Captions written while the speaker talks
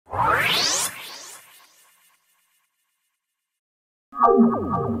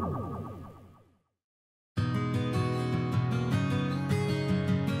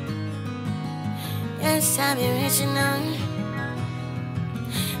Yes, I be reaching out.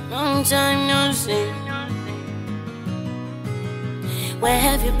 Long time no see. Where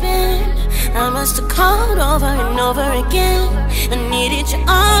have you been? I must have called over and over again. I needed your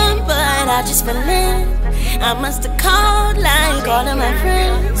arm, but I just fell in. I must have called like all of my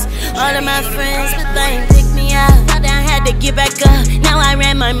friends. All of my friends, but they ain't pick me up. Thought I had to get back up. Now I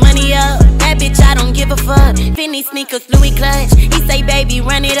ran my money up. That bitch, I don't give a fuck. Finny sneakers, Louis clutch. He say, baby,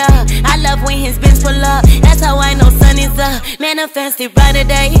 run it up. I love when his bins pull up. That's how I know sun is up. Manifested right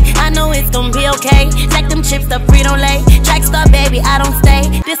today. I know it's gonna be okay. Stack them chips up, Frito-Lay. Track star, baby, I don't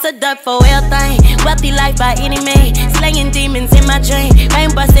stay. This a duck for everything. Wealthy life by any means. Slaying demons in my dream.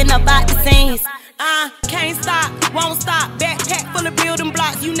 Rain busting up out the scenes. Can't stop, won't stop. Backpack full of building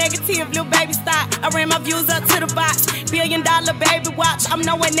blocks. You negative, little baby, stop. I ran my views up to the box. $1 billion baby watch. I'm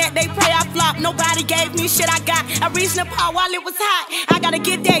knowing that they pray I flop. Nobody gave me shit I got. I reached the part while it was hot. I gotta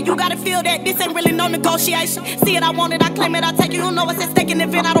get that, you gotta feel that. This ain't really no negotiation. See it, I want it, I claim it, I take it. You don't know what's at stake in the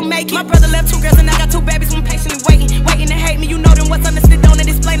event I don't make it. My brother left 2 girls and I got 2 babies. I'm patiently waiting to hate me. You know them what's understood, don't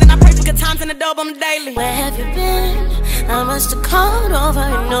explain. And I pray for good times and the dub on the daily. Where have you been? I must have called over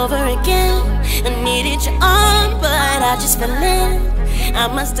and over again. I needed your arm, but I just fell in. I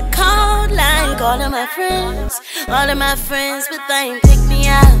must have called like all of my friends. All of my friends, but they ain't pick me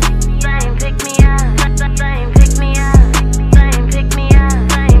up.